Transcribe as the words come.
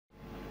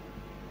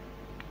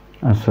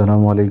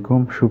আসসালামু আলাইকুম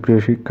সুপ্রিয়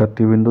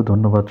শিক্ষার্থীবৃন্দ,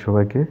 ধন্যবাদ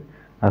সবাইকে।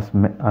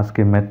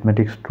 আজকে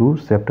ম্যাথমেটিক্স 2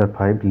 চ্যাপ্টার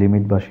 5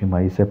 লিমিট বা সীমা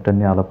এই চ্যাপ্টার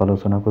নিয়ে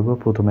আলোচনা করব।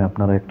 প্রথমে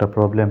আপনারা একটা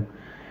প্রবলেম,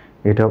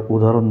 এটা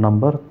উদাহরণ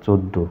নাম্বার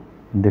 14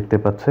 দেখতে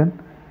পাচ্ছেন।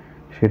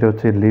 সেটা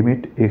হচ্ছে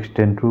limit x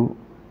tend two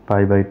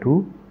pi by 2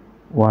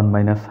 1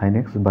 minus sine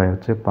x by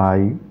হচ্ছে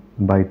pi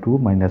by 2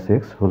 minus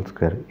x whole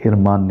square এর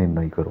মান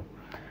নির্ণয় করো।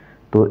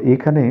 তো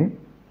এখানে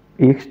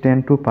x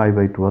tend two pi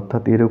by 2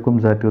 অর্থাৎ এরকম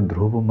জাতীয়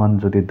ধ্রুব মান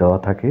যদি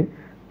দেওয়া থাকে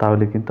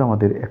তাহলে কিন্তু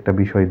আমাদের একটা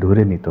বিষয়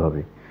ধরে নিতে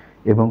হবে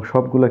এবং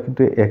সবগুলা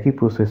কিন্তু একই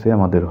প্রসেসে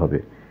আমাদের হবে।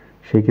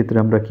 সেই ক্ষেত্রে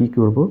আমরা কি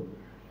করব,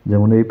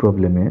 যেমন এই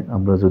প্রবলেমে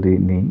আমরা যদি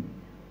নিই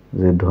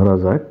যে ধরা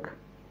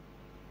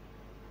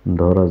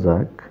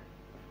যাক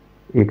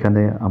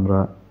এখানে আমরা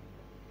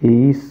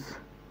এইচ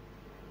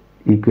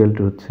ইকুয়াল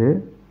টু হচ্ছে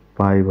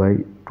পাই বাই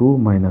 2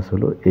 মাইনাস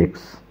হলো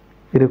এক্স,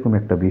 এরকম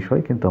একটা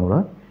বিষয় কিন্তু আমরা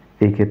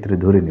এই ক্ষেত্রে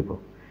ধরে নিব।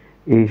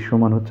 এই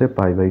সমান হচ্ছে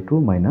পাই বাই 2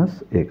 মাইনাস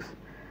এক্স।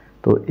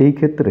 তো এই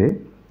ক্ষেত্রে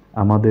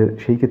আমাদের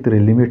সেই ক্ষেত্রে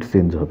লিমিট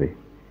চেঞ্জ হবে।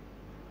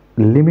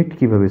 লিমিট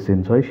কিভাবে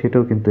চেঞ্জ হয়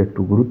সেটাও কিন্তু একটু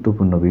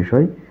গুরুত্বপূর্ণ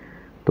বিষয়।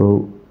 তো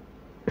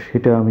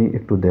সেটা আমি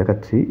একটু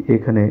দেখাচ্ছি।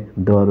 এখানে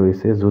দেওয়া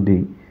রয়েছে যদি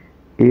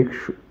x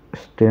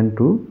tend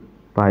two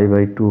pi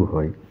by 2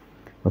 হয়,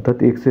 অর্থাৎ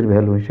এক্স এর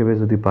ভ্যালু হিসেবে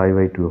যদি পাই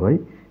বাই 2 হয়,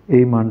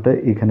 এই মানটা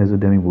এখানে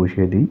যদি আমি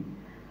বসিয়ে দিই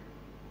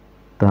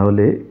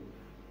তাহলে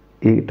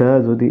এটা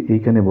যদি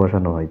এইখানে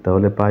বসানো হয়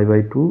তাহলে পাই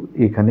বাই 2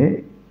 এখানে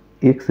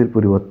এক্স এর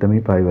পরিবর্তে আমি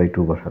পাই বাই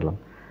 2 বসালাম,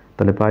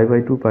 তাহলে পাই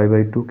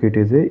বাই 2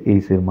 কেটে যে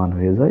এইচ এর মান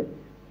হয়ে যায়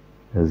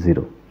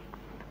 0।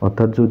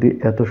 অর্থাৎ যদি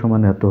এত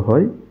সমান এত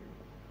হয়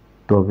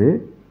তবে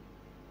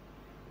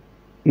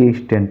এইচ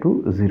টেন্ড টু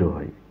 0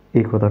 হয়,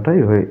 এই কথাটাই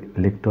হয়ে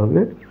লিখতে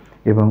হবে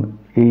এবং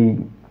এই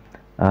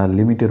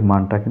লিমিটের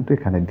মানটা কিন্তু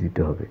এখানে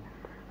দিতে হবে।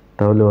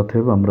 তাহলে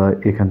অতএব আমরা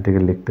এখান থেকে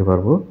লিখতে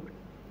পারবো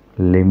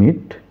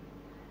লিমিট,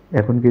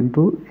 এখন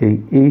কিন্তু এই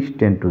এইচ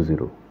টেন্ড টু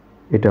 0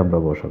 এটা আমরা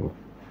বসাবো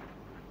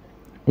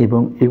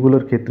এবং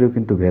এগুলোর ক্ষেত্রেও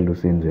কিন্তু ভ্যালু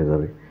চেঞ্জ হয়ে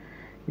যাবে।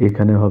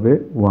 এখানে হবে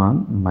 1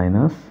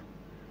 মাইনাস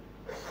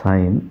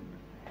সাইন,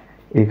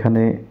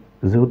 এখানে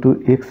যেহেতু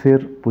এক্স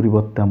এর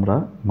পরিবর্তে আমরা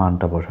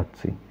মানটা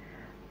বসাচ্ছি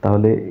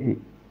তাহলে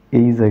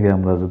এই জায়গায়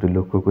আমরা যদি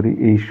লক্ষ্য করি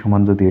এই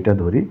সমান যদি এটা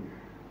ধরি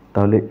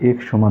তাহলে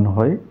এক্স সমান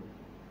হয়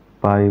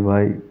পাই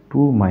বাই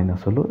 2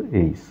 মাইনাস হলো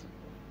এইচ,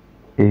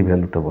 এই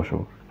ভ্যালুটা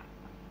বসাবো।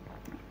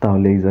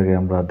 তাহলে এই জায়গায়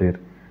আমাদের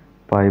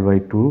পাই বাই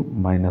 2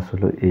 মাইনাস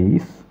হলো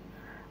এইচ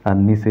আর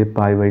নিচে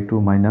পাই বাই 2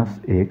 মাইনাস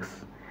এক্স,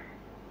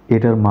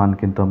 এটার মান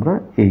কিন্তু আমরা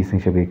এইচ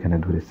হিসেবে এখানে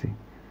ধরেছি,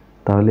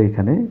 তাহলে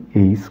এখানে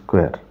এই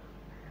স্কোয়ার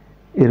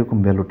এরকম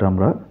ভ্যালুটা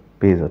আমরা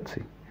পেয়ে যাচ্ছি।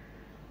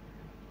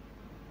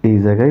 এই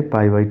জায়গায়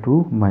pi by 2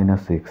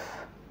 minus x,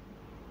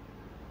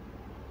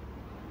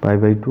 pi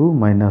by 2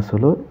 minus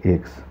হলো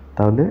এক্স,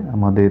 তাহলে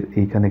আমাদের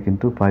এইখানে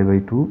কিন্তু পাই বাই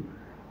 2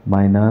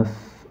 মাইনাস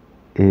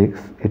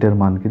এক্স এটার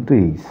মান কিন্তু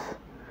এইচ,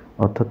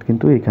 অর্থাৎ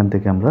কিন্তু এখান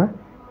থেকে আমরা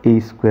এই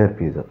স্কোয়ার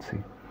পেয়ে যাচ্ছি।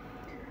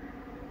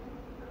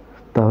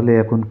 তাহলে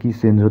এখন কি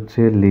চেঞ্জ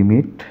হচ্ছে,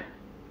 লিমিট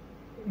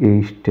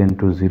এইচ টেন্ড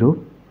টু 0,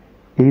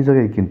 এই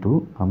জায়গায় কিন্তু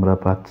আমরা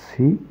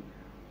পাচ্ছি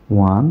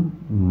 1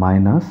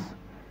 মাইনাস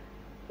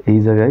এই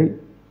জায়গায়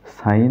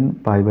সাইন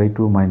পাই বাই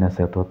 2 মাইনাস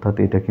এত, অর্থাৎ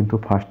এটা কিন্তু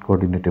ফার্স্ট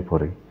কোঅর্ডিনেটে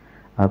পড়ে,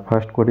 আর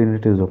ফার্স্ট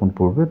কোঅর্ডিনেটে যখন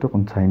পড়বে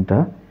তখন সাইনটা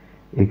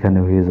এখানে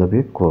হয়ে যাবে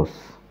কস,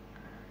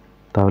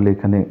 তাহলে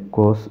এখানে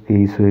কস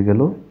এইচ হয়ে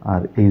গেল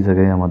আর এই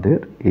জায়গায় আমাদের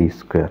এই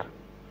স্কোয়ার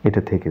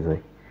এটা থেকে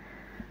যায়।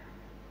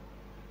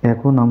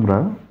 এখন আমরা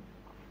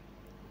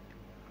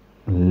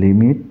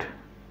লিমিট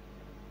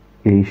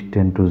এইচ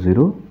টেন্ড টু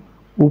 0,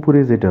 উপরে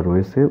যেটা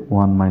রয়েছে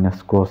 1 মাইনাস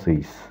কস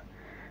এইচ,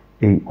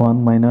 এই 1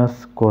 মাইনাস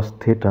কস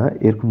থেটা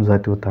এরকম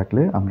জাতীয়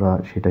থাকলে আমরা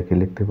সেটাকে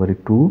লিখতে পারি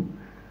 2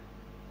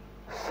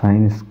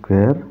 সাইন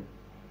স্কোয়ার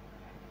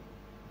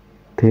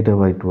থেটা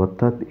বাই 2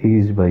 অর্থাৎ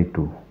এইচ বাই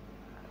 2,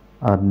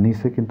 আর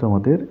নিচে কিন্তু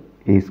আমাদের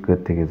এই স্কোয়ার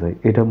থেকে যায়।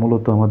 এটা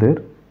মূলত আমাদের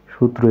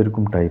সূত্র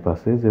এরকম টাইপ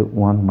আছে যে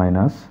 1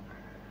 মাইনাস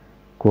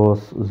কস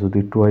যদি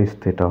টোয়াইস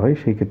থেটা হয়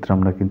সেই ক্ষেত্রে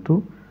আমরা কিন্তু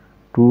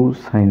 2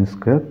 সাইন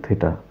স্কোয়ার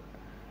থেটা,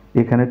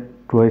 এখানে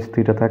টোয়াইস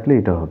থেটা থাকলে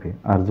এটা হবে,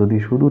 আর যদি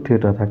শুধু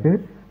থেটা থাকে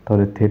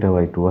তাহলে থেটা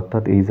বাই 2,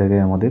 অর্থাৎ এই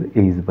জায়গায় আমাদের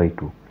এইচ বাই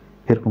 2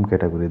 এরকম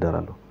ক্যাটাগরি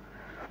দাঁড়ালো।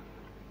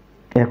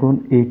 এখন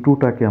এই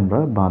 2টাকে আমরা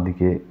বাঁ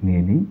দিকে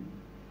নিয়ে নিই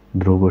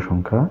ধ্রুব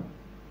সংখ্যা,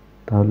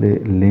 তাহলে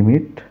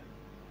লিমিট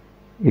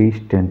এইচ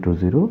টেন্ড টু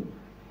 0,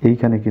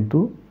 এইখানে কিন্তু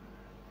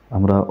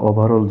আমরা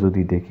ওভারঅল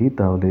যদি দেখি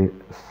তাহলে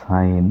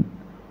সাইন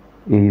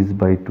এইচ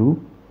বাই 2,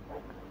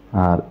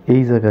 আর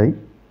এই জায়গায়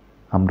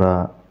আমরা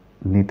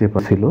নিতে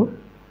পারছিল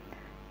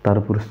তার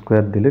উপর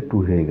স্কোয়ার দিলে 2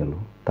 হয়ে গেল,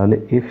 তাহলে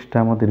এক্সটা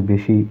আমাদের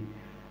বেশি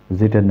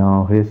যেটা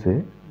নেওয়া হয়েছে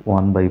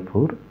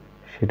 1/4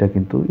 সেটা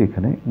কিন্তু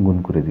এখানে গুণ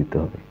করে দিতে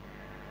হবে,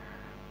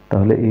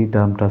 তাহলে এই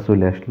টার্মটা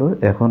চলে আসলো।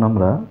 এখন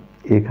আমরা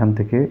এখান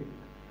থেকে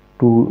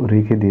 2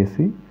 রেখে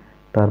দিয়েছি,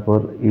 তারপর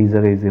এই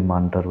জায়গায় যে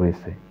মানটা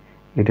রয়েছে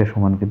এটা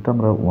সমান কিন্তু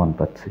আমরা 1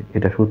 পাচ্ছি,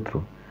 এটা সূত্র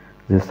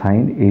যে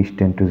সাইন এইচ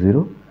টেন্ড টু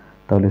 0,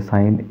 তাহলে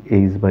সাইন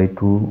এইচ বাই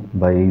 2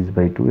 বা এইচ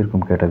বাই 2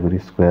 এরকম ক্যাটাগরি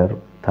স্কোয়ার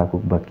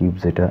থাকুক বা কিউব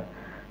যেটা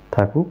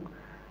থাকুক,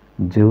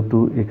 যেহেতু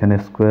এখানে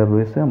স্কোয়ার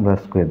রয়েছে আমরা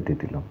স্কোয়ার দিয়ে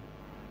দিলাম,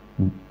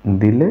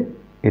 দিলে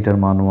এটার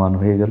মান 1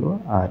 হয়ে গেল।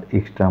 আর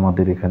এক্সট্রা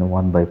আমাদের এখানে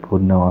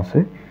 1/4 নেওয়া আছে।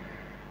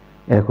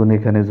 এখন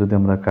এখানে যদি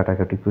আমরা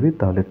কাটাকাটি করি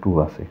তাহলে 2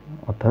 আছে,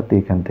 অর্থাৎ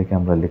এখান থেকে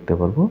আমরা লিখতে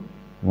পারবো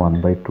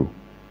 1/2।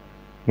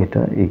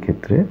 এটা এই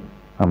ক্ষেত্রে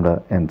আমরা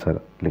অ্যান্সার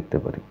লিখতে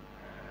পারি।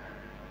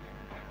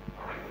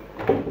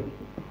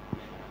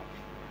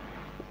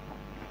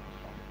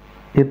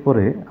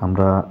 এরপরে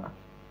আমরা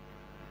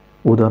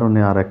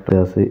উদাহরণে আর একটা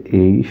আছে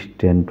h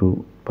 10 to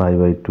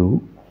π/2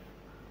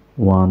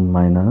 1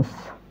 minus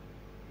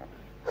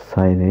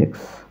sine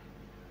x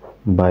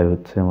by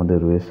হচ্ছে আমাদের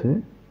রয়েছে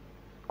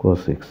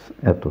cos x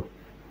এত।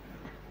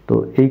 তো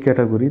এই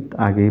ক্যাটাগরি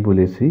আগেই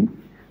বলেছি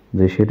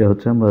যে সেটা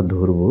হচ্ছে আমরা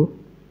ধরবো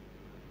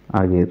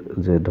আগের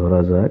যে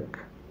ধরা যাক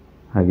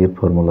আগের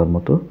ফর্মুলার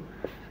মতো।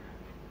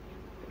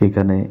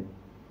 এখানে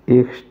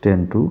x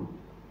 10 to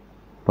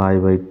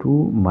π/2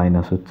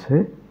 মাইনাস হচ্ছে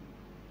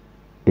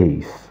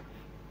h,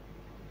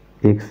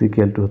 x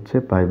ইকুয়াল টু হচ্ছে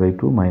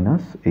π/2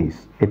 মাইনাস h।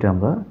 এটা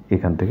আমরা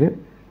এখান থেকে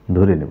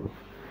ধরে নেব।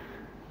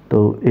 তো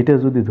এটা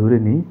যদি ধরে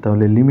নিই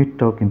তাহলে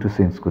লিমিটটাও কিন্তু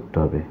চেঞ্জ করতে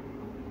হবে।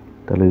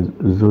 তাহলে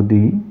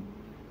যদি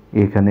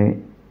এখানে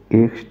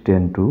x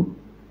 10 to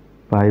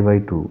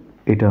π/2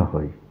 এটা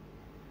হয়,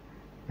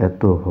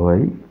 এত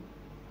হয়,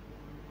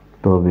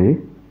 তবে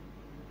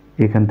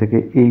এখান থেকে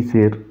h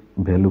এর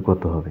ভ্যালু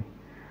কত হবে?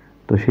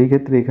 তো সেই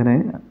ক্ষেত্রে এখানে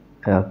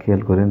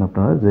খেয়াল করেন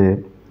আপনারা যে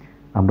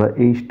আমরা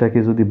এইচটাকে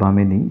যদি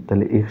বামে নিই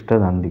তাহলে এক্সটা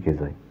ডান দিকে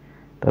যায়।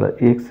 তাহলে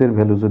এক্স এর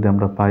ভ্যালু যদি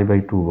আমরা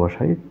π/2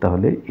 বসাই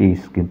তাহলে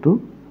এইচ কিন্তু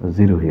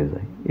 0 হয়ে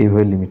যায়।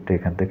 এইভাবে লিমিটটা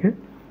এখান থেকে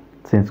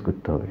চেঞ্জ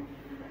করতে হবে।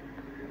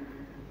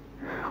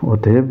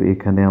 অতএব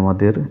এখানে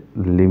আমাদের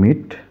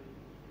লিমিট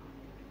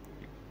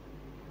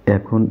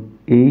এখন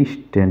এইচ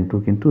 10 to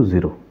কিন্তু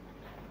 0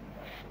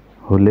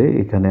 হলে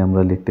এখানে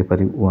আমরা লিখতে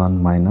পারি 1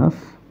 মাইনাস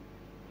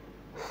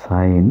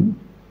সাইন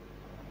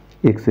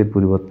এক্স এর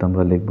পরিবর্তে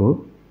আমরা লিখব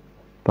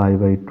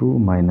π/2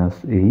 মাইনাস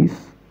এইচ,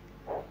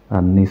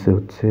 আর নিচে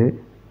হচ্ছে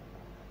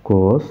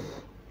cos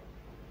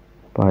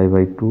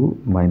π/2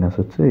 মাইনাস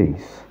হচ্ছে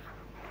এইচ।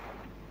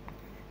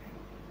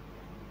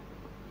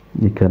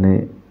 এখানে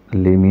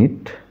লিমিট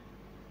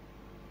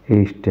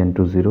এইচ 10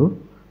 to 0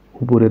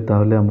 উপরে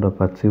তাহলে আমরা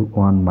পাচ্ছি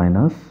 1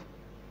 মাইনাস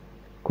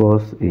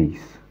cos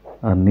এইচ,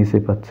 আর নিচে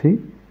পাচ্ছি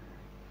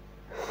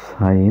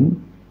সাইন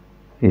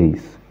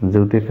এইচ।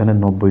 যেহেতু এখানে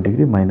 90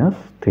 ডিগ্রি মাইনাস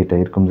থিটা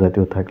এরকম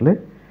জাতীয় থাকলে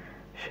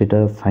সেটা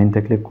সাইন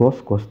থাকলে cos,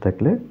 cos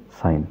থাকলে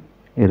সাইন,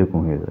 এরকম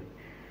হয়ে যায়।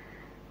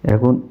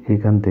 এখন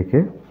এখান থেকে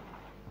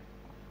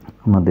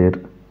আমাদের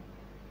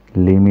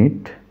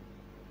লিমিট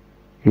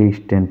এইচ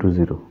 10 to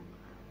 0,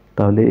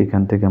 তাহলে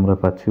এখান থেকে আমরা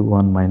পাচ্ছি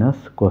 1 মাইনাস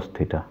cos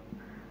থিটা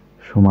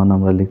সমান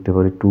আমরা লিখতে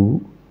পারি 2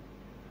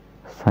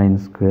 সাইন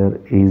স্কোয়ার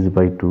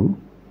h/2,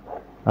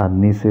 আর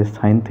নিচে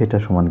সাইন থিটা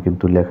সমান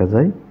কিন্তু লেখা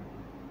যায়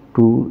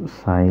 2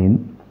 সাইন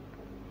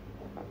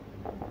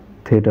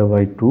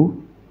θ/2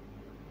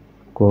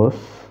 cos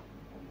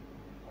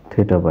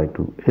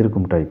θ/2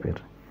 এরকম টাইপের।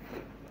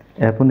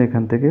 এখন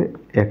এখান থেকে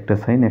একটা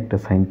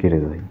সাইন কেটে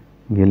যায়,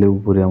 গেলে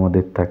উপরে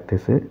আমাদের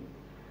থাকতেছে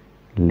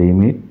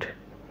লিমিট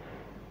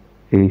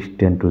h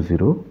 10 to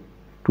 0,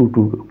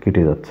 2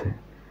 কেটে যাচ্ছে,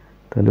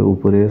 তাহলে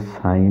উপরে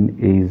সাইন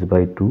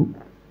h/2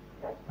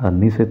 আর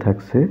নিচে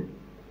থাকছে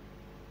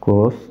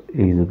cos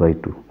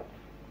h/2।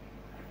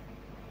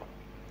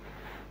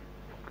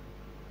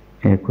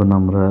 এখন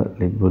আমরা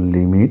লিখব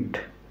লিমিট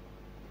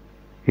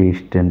h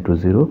 10 to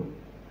 0।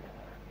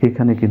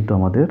 এখানে কিন্তু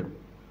আমাদের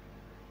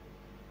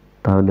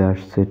তাহলে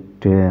আসছে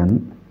 10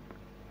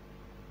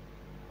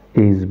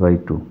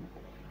 h/2।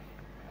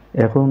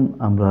 এখন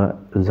আমরা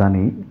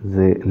জানি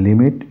যে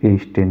লিমিট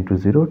h 10 to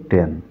 0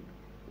 10,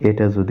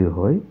 এটা যদি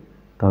হয়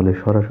তাহলে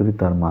সরাসরি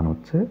তার মান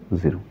হচ্ছে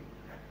 0।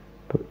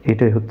 তো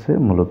এটাই হচ্ছে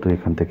মূলত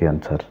এখান থেকে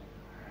অ্যান্সার।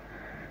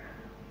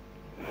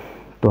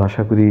 তো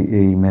আশা করি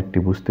এই ম্যাথটি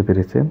বুঝতে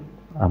পেরেছেন।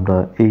 আমরা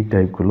এই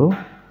টাইপগুলো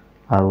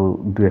আরও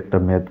দু একটা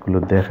ম্যাথগুলো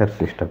দেখার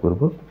চেষ্টা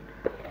করব।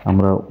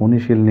 আমরা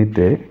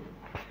অনুশীলনীতে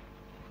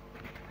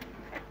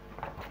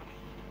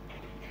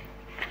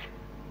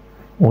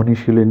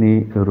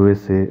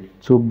রয়েছে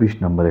 24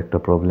 নম্বর একটা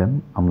প্রবলেম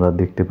আমরা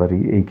দেখতে পারি,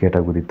 এই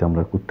ক্যাটাগরিতে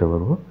আমরা করতে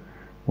পারবো।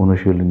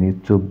 অনুশীলনী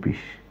 24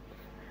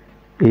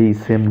 এই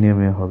সেম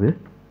নিয়মে হবে।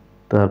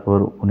 তারপর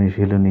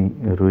অনুশীলনী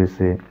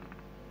রয়েছে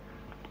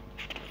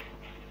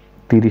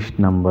 30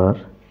 নাম্বার,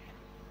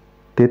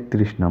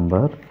 33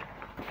 নাম্বার,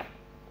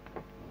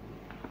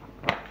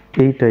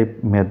 এই টাইপ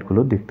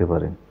ম্যাথগুলো দেখতে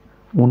পারেন।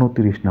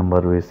 29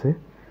 নাম্বার রয়েছে।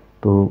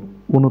 তো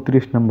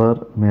 29 নাম্বার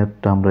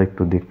ম্যাথটা আমরা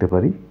একটু দেখতে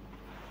পারি।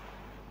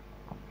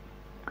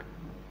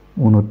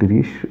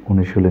 29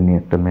 অনুশীলনী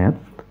একটা ম্যাথ।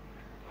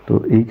 তো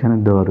এইখানে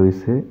দেওয়া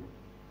রয়েছে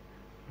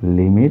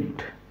লিমিট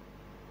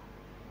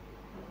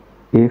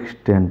x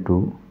 10 to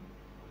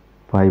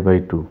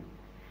π/2,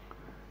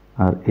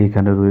 আর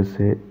এইখানে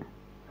রয়েছে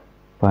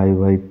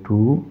π/2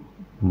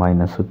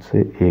 মাইনাস হচ্ছে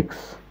x,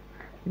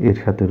 এর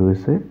সাথে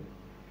রয়েছে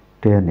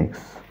tan x।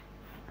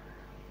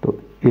 তো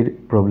এর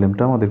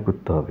প্রবলেমটা আমাদের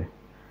করতে হবে।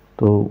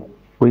 তো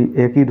ওই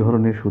একই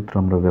ধরনের সূত্র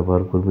আমরা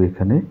ব্যবহার করব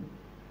এখানে,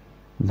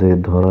 যে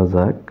ধরা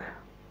যাক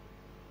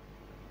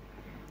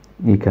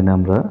এখানে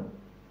আমরা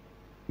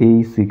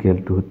এইচ ইকুয়াল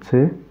টু হচ্ছে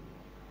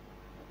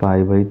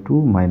π/2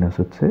 মাইনাস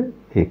হচ্ছে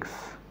এক্স,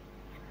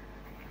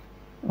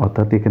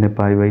 অর্থাৎ এখানে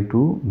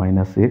π/2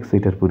 মাইনাস এক্স,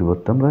 এটার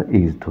পরিবর্তে আমরা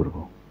এইচ ধরব।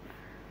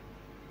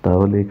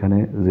 তাহলে এখানে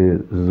যে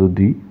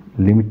যদি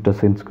লিমিটটা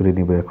চেঞ্জ করে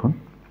নিব এখন,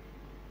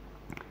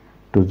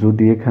 তো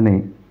যদি এখানে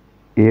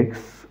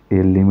এক্স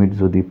এর লিমিট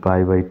যদি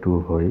π/2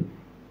 হয়,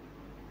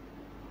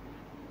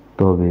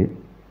 তবে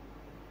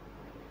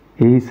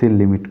এইচ এর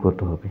লিমিট কত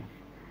হবে?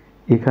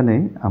 এখানে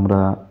আমরা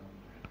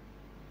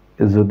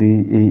যদি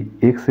এই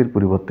এক্স এর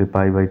পরিবর্তে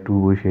π/2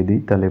 বসিয়ে দিই,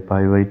 তাহলে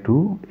π/2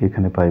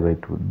 এখানে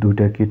π/2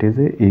 দুইটা কেটে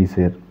যে এইচ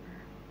এর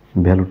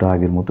ভ্যালুটা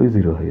আগের মতোই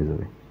 0 হয়ে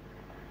যাবে।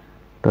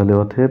 তাহলে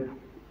অতএব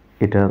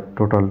এটা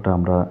টোটালটা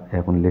আমরা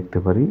এখন লিখতে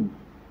পারি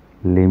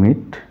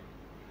লিমিট,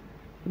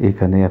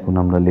 এখানে এখন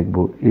আমরা লিখব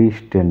এইচ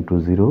টেন টু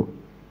 0,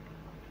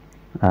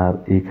 আর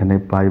এখানে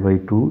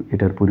π/2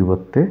 এটার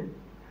পরিবর্তে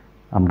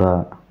আমরা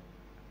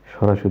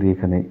সরাসরি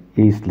এখানে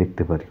এইচ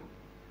লিখতে পারি,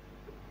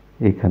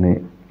 এখানে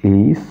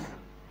এইচ,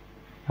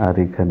 আর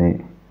এখানে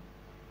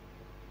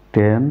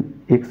tan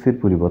x এর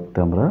পরিবর্তে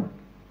আমরা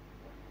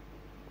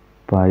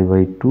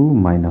π/2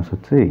 মাইনাস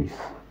হচ্ছে এইচ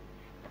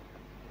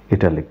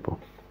এটা লিখব।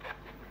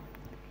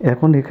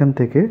 এখন এখান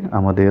থেকে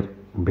আমাদের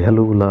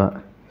ভ্যালুগুলা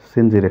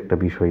চেঞ্জের একটা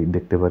বিষয়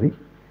দেখতে পারি,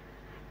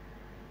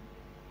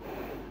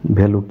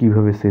 ভ্যালু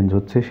কিভাবে চেঞ্জ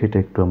হচ্ছে সেটা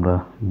একটু আমরা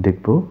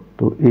দেখব।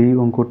 তো এই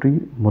অঙ্কটি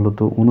মূলত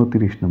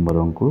 29 নম্বর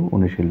অঙ্ক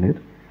অনুশীলনের,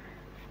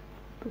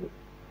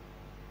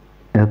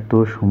 এত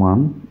সমান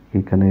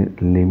এখানে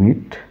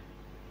লিমিট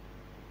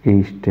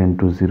এইচ টেন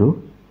টু 0,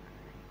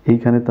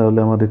 এইখানে তাহলে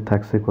আমাদের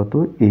থাকছে কত?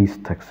 এইচ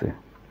থাকছে,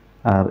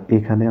 আর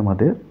এখানে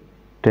আমাদের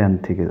tan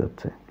থেকে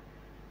যাচ্ছে।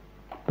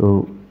 তো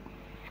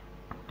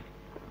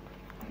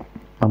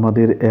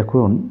আমাদের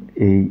এখন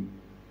এই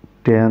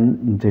tan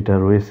যেটা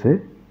রয়েছে,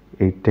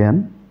 এই tan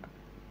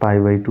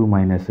π/2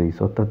 মাইনাস এইচ,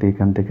 অর্থাৎ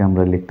এখান থেকে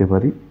আমরা লিখতে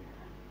পারি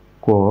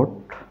cot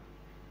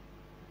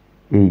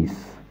এইচ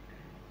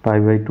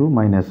π/2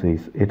 মাইনাস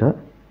এইচ, এটা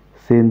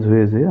চেঞ্জ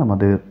হয়ে যে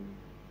আমাদের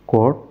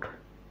cot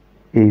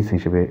এইচ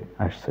হিসেবে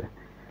আসছে।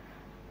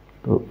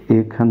 তো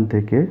এখান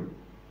থেকে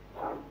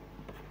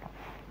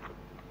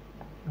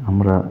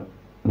আমরা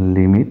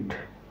লিমিট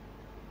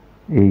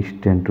এইচ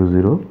টেন টু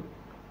 0,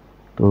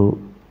 তো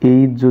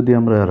এইচ যদি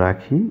আমরা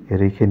রাখি,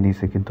 রেখে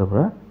নিচে কিন্তু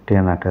আমরা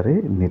tan আকারে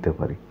নিতে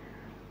পারি,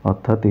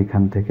 অর্থাৎ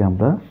এখান থেকে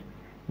আমরা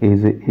এই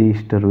যে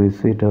এইচটা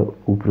রয়েছে এটা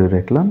উপরে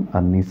রাখলাম,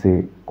 আর নিচে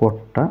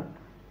কটটা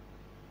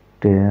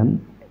tan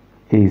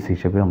এইচ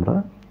হিসেবে আমরা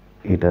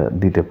এটা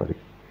দিতে পারি।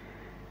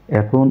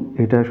 এখন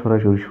এটা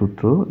সরাসরি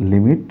সূত্র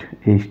limit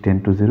H ten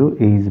two 0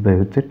 H by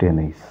হচ্ছে tan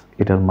এইচ,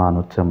 এটার মান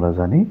হচ্ছে আমরা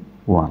জানি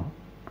 1।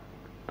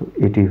 তো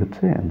এটি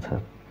হচ্ছে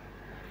অ্যান্সার।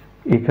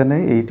 এখানে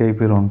এই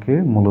টাইপের অঙ্কে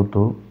মূলত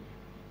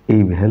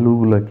এই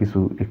ভ্যালুগুলা কিছু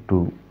একটু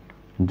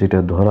যেটা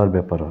ধরার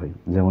ব্যাপার হয়,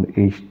 যেমন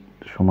এইচ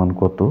সমান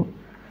কত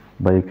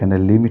বা এখানে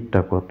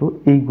লিমিটটা কত,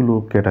 এইগুলো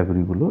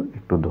ক্যাটাগরিগুলো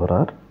একটু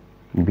ধরার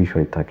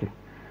বিষয় থাকে।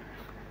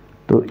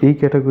 তো এই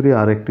ক্যাটাগরি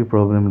আর একটি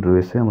প্রবলেম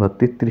রয়েছে, আমরা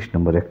 33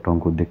 নম্বর একটা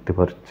অঙ্ক দেখতে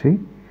পাচ্ছি।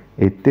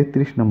 এই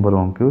 33 নম্বর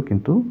অঙ্কেও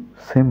কিন্তু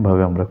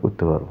সেমভাবে আমরা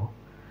করতে পারবো।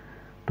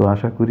 তো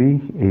আশা করি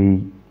এই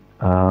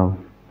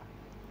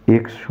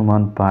এক্স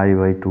সমান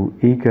π/2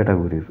 এই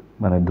ক্যাটাগরির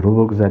মানে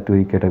ধ্রুবক জাতীয়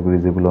এই ক্যাটাগরি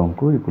যেগুলো অঙ্ক,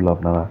 এগুলো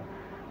আপনারা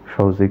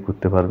সহজেই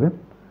করতে পারবেন।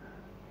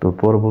 তো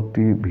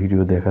পরবর্তী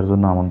ভিডিও দেখার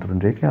জন্য আমন্ত্রণ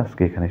রেখে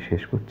আজকে এখানে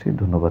শেষ করছি।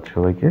 ধন্যবাদ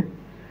সবাইকে।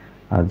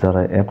 আর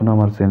যারা এখনো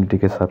আমার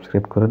চ্যানেলটিকে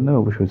সাবস্ক্রাইব করেন না,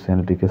 অবশ্যই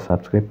চ্যানেলটিকে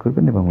সাবস্ক্রাইব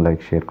করবেন এবং লাইক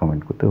শেয়ার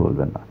কমেন্ট করতে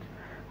ভুলবেন না।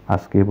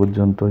 আজকে এ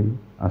পর্যন্তই।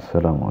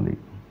 আসসালামু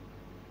আলাইকুম।